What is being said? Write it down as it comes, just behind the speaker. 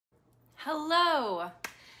Hello!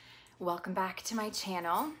 Welcome back to my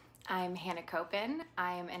channel. I'm Hannah Kopen.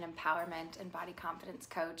 I am an empowerment and body confidence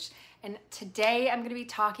coach, and today I'm going to be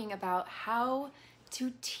talking about how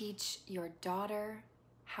to teach your daughter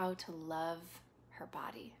how to love her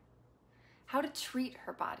body, how to treat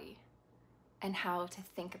her body, and how to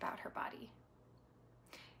think about her body,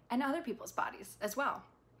 and other people's bodies as well.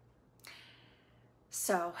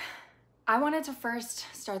 So I wanted to first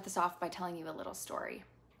start this off by telling you a little story.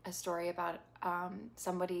 A story about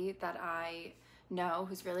somebody that I know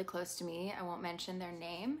who's really close to me. I won't mention their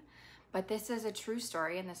name, but this is a true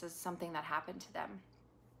story and this is something that happened to them.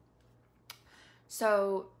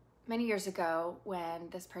 So many years ago, when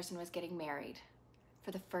this person was getting married for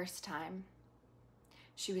the first time,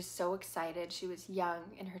 she was so excited. She was young,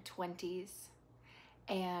 in her 20s,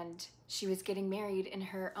 and she was getting married in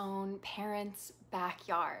her own parents'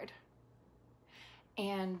 backyard.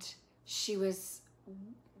 And she was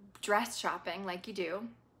dress shopping like you do.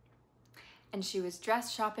 And she was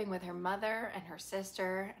dress shopping with her mother and her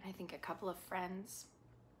sister, and I think a couple of friends.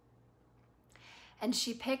 And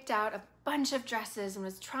she picked out a bunch of dresses and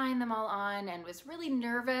was trying them all on and was really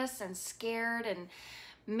nervous and scared and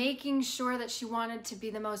making sure that she wanted to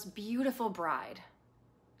be the most beautiful bride.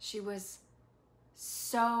 She was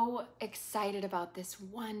so excited about this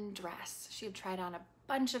one dress. She had tried on a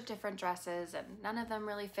bunch of different dresses and none of them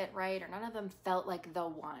really fit right, or none of them felt like the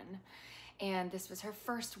one. And this was her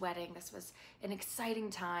first wedding. This was an exciting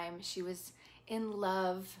time. She was in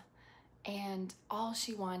love, and all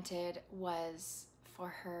she wanted was for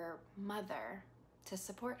her mother to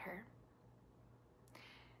support her.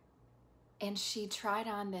 And she tried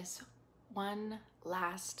on this one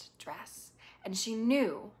last dress, and she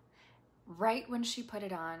knew right when she put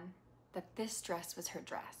it on that this dress was her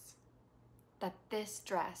dress, that this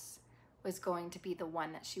dress was going to be the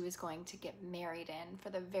one that she was going to get married in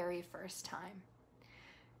for the very first time.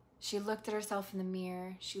 She looked at herself in the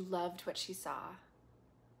mirror. She loved what she saw.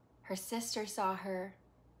 Her sister saw her,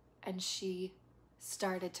 and she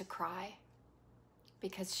started to cry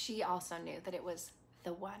because she also knew that it was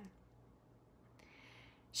the one.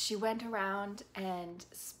 She went around and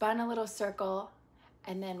spun a little circle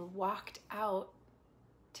and then walked out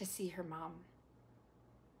to see her mom.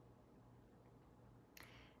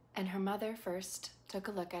 And her mother first took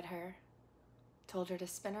a look at her, told her to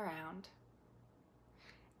spin around,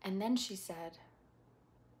 and then she said,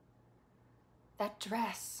 that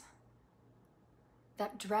dress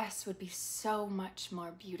would be so much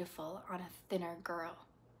more beautiful on a thinner girl.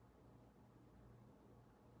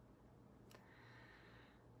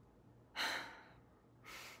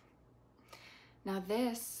 Now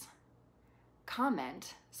this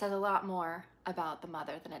comment says a lot more about the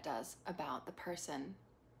mother than it does about the person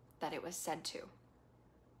that it was said to.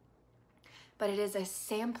 But it is a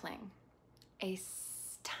sampling, a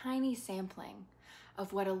tiny sampling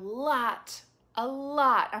of what a lot,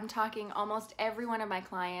 I'm talking almost every one of my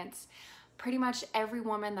clients, pretty much every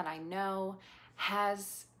woman that I know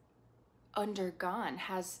has undergone,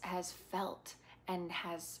 has felt, and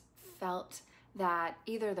has felt that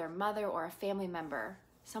either their mother or a family member,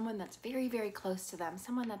 someone that's very, very close to them,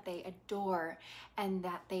 someone that they adore and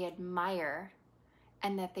that they admire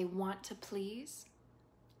and that they want to please,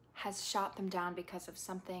 has shot them down because of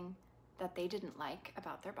something that they didn't like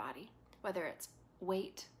about their body. Whether it's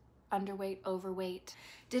weight, underweight, overweight,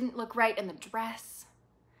 didn't look right in the dress.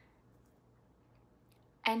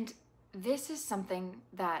 And this is something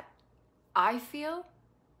that I feel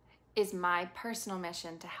is my personal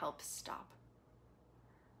mission to help stop.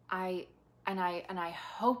 I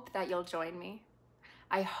hope that you'll join me.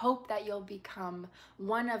 I hope that you'll become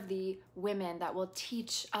one of the women that will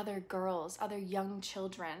teach other girls, other young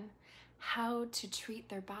children, how to treat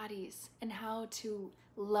their bodies and how to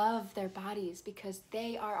love their bodies, because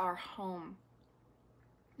they are our home,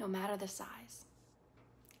 no matter the size.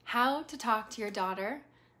 How to talk to your daughter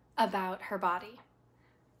about her body.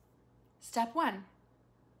 Step 1,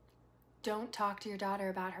 don't talk to your daughter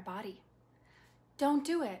about her body. Don't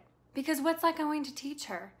do it, because what's that going to teach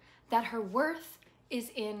her? That her worth is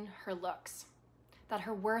in her looks, that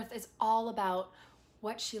her worth is all about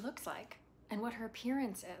what she looks like and what her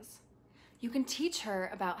appearance is. You can teach her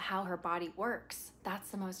about how her body works. That's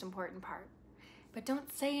the most important part. But don't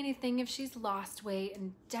say anything if she's lost weight,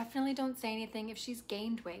 and definitely don't say anything if she's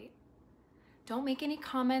gained weight. Don't make any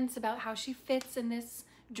comments about how she fits in this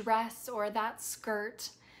dress or that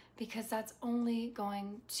skirt, because that's only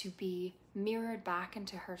going to be mirrored back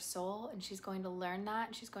into her soul, and she's going to learn that,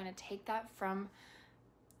 and she's going to take that from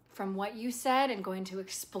what you said and going to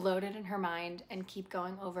explode it in her mind and keep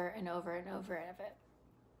going over and over and over of it.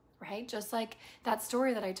 right? Just like that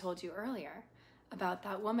story that I told you earlier about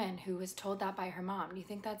that woman who was told that by her mom. Do you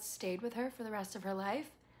think that stayed with her for the rest of her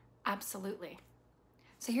life? Absolutely.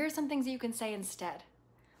 So here are some things that you can say instead.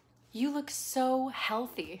 You look so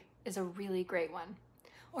healthy is a really great one.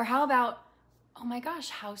 Or how about, oh my gosh,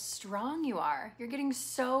 how strong you are. You're getting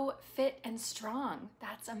so fit and strong.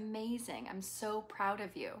 That's amazing. I'm so proud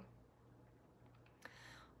of you.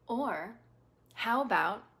 Or how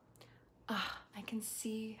about, oh, I can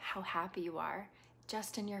see how happy you are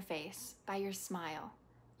just in your face, by your smile.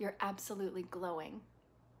 You're absolutely glowing.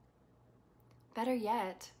 Better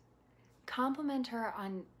yet, compliment her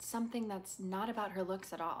on something that's not about her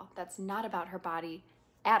looks at all, that's not about her body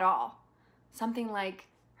at all. Something like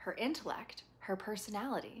her intellect, her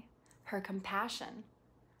personality, her compassion,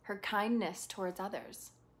 her kindness towards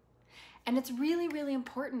others. And it's really, really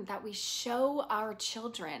important that we show our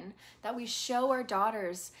children, that we show our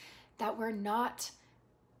daughters that we're not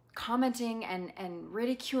commenting and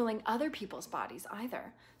ridiculing other people's bodies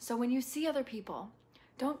either. So when you see other people,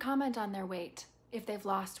 don't comment on their weight if they've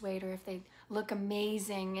lost weight or if they look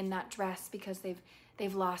amazing in that dress because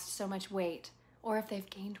they've lost so much weight, or if they've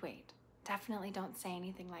gained weight. Definitely don't say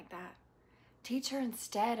anything like that. Teach her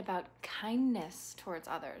instead about kindness towards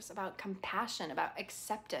others, about compassion, about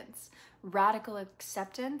acceptance. Radical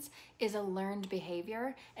acceptance is a learned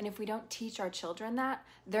behavior, and if we don't teach our children that,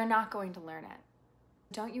 they're not going to learn it.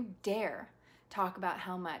 Don't you dare talk about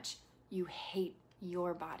how much you hate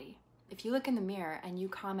your body. If you look in the mirror and you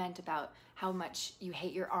comment about how much you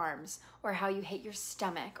hate your arms or how you hate your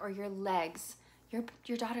stomach or your legs,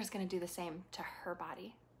 your daughter's gonna do the same to her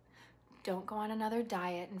body. Don't go on another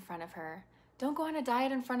diet in front of her. Don't go on a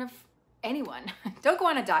diet in front of anyone. Don't go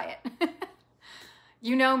on a diet.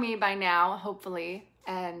 You know me by now, hopefully,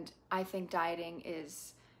 and I think dieting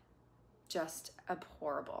is just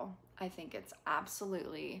abhorrible. I think it's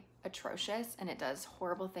absolutely atrocious, and it does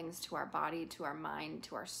horrible things to our body, to our mind,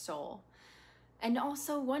 to our soul. And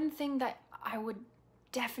also, one thing that I would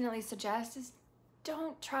definitely suggest is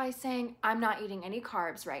don't try saying, I'm not eating any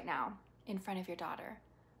carbs right now in front of your daughter.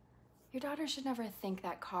 Your daughter should never think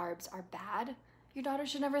that carbs are bad. Your daughter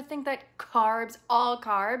should never think that carbs, all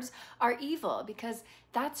carbs, are evil, because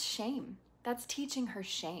that's shame. That's teaching her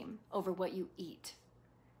shame over what you eat.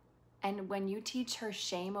 And when you teach her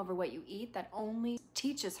shame over what you eat, that only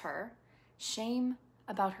teaches her shame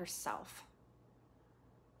about herself.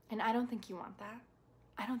 And I don't think you want that.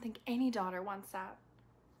 I don't think any daughter wants that.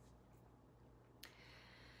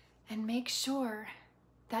 And make sure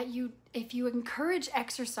that if you encourage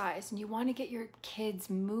exercise and you want to get your kids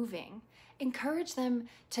moving, encourage them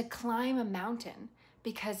to climb a mountain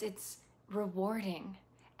because it's rewarding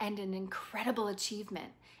and an incredible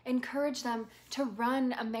achievement. Encourage them to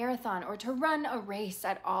run a marathon or to run a race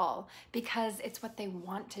at all because it's what they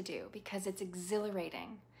want to do, because it's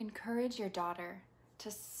exhilarating. Encourage your daughter to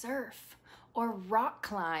surf or rock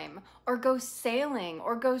climb or go sailing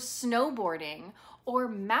or go snowboarding or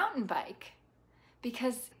mountain bike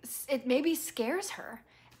because it maybe scares her.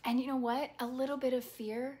 And you know what? A little bit of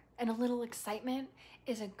fear and a little excitement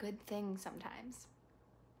is a good thing sometimes.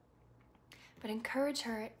 But encourage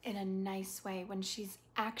her in a nice way when she's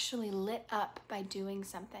actually lit up by doing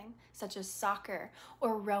something, such as soccer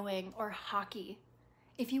or rowing or hockey.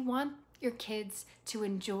 If you want your kids to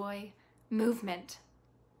enjoy movement,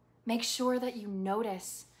 make sure that you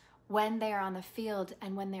notice when they are on the field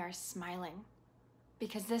and when they are smiling,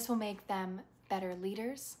 because this will make them better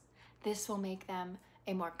leaders. This will make them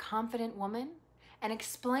a more confident woman, and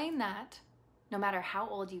explain that no matter how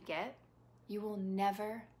old you get, you will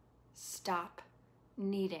never stop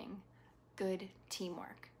needing good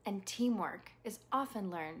teamwork. And teamwork is often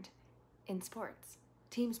learned in sports,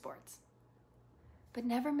 team sports. But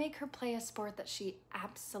never make her play a sport that she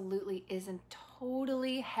absolutely isn't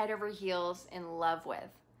totally head over heels in love with,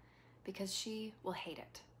 because she will hate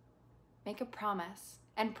it. Make a promise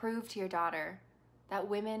and prove to your daughter that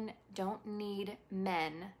women don't need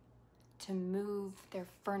men to move their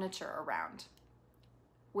furniture around.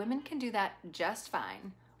 Women can do that just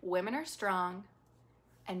fine. Women are strong,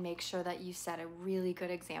 and make sure that you set a really good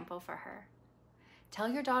example for her. Tell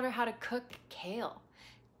your daughter how to cook kale.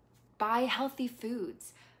 Buy healthy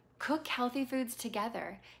foods. Cook healthy foods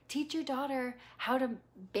together. Teach your daughter how to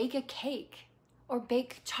bake a cake or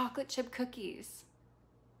bake chocolate chip cookies.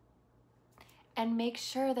 And make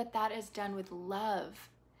sure that that is done with love.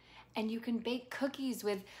 And you can bake cookies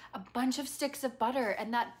with a bunch of sticks of butter,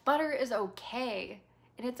 and that butter is okay.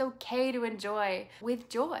 And it's okay to enjoy with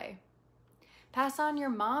joy. Pass on your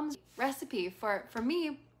mom's recipe. For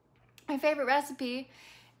me, my favorite recipe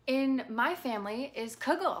in my family is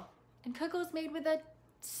kugel. And kugel is made with a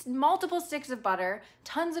multiple sticks of butter,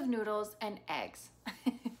 tons of noodles, and eggs.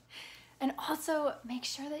 And also make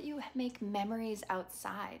sure that you make memories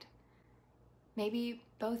outside. Maybe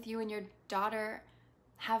both you and your daughter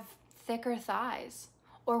have thicker thighs,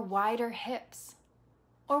 or wider hips,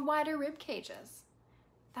 or wider rib cages.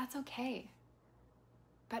 That's okay.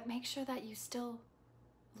 But make sure that you still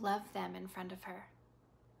love them in front of her.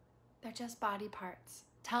 They're just body parts.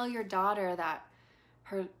 Tell your daughter that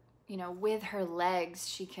with her legs,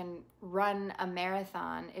 she can run a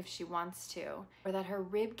marathon if she wants to, or that her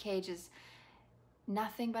rib cage is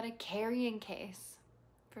nothing but a carrying case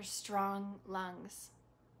for strong lungs.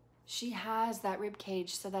 She has that rib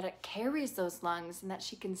cage so that it carries those lungs and that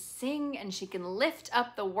she can sing and she can lift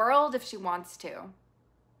up the world if she wants to.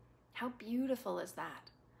 How beautiful is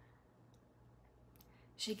that?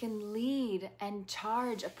 She can lead and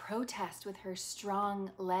charge a protest with her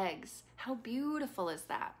strong legs. How beautiful is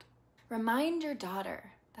that? Remind your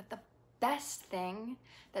daughter that the best thing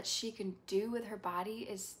that she can do with her body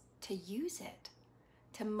is to use it,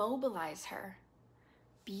 to mobilize her.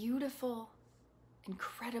 Beautiful,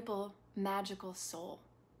 incredible, magical soul.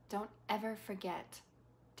 Don't ever forget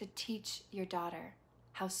to teach your daughter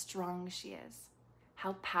how strong she is,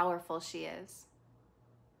 how powerful she is,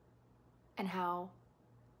 and how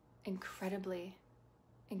incredibly,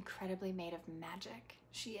 incredibly made of magic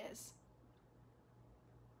she is.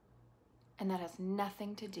 And that has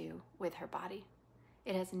nothing to do with her body.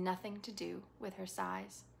 It has nothing to do with her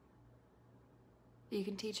size. You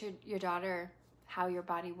can teach your daughter how your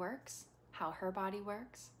body works, how her body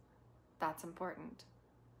works. That's important.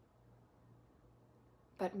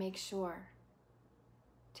 But make sure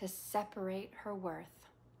to separate her worth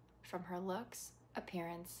from her looks,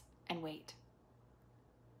 appearance, and weight,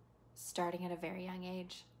 starting at a very young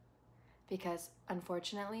age. Because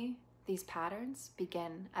unfortunately, these patterns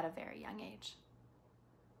begin at a very young age.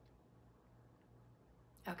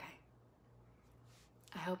 Okay.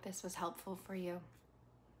 I hope this was helpful for you.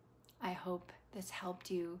 I hope this helped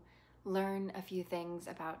you learn a few things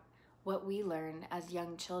about what we learn as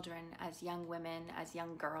young children, as young women, as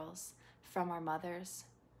young girls, from our mothers,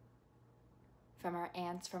 from our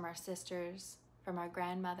aunts, from our sisters, from our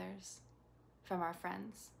grandmothers, from our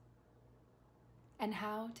friends, and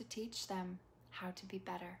how to teach them how to be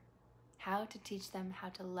better, how to teach them how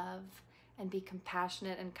to love and be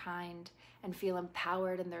compassionate and kind and feel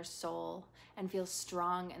empowered in their soul and feel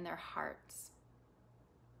strong in their hearts.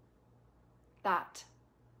 That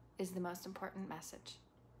is the most important message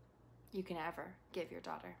you can ever give your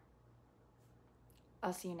daughter.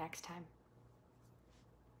 I'll see you next time.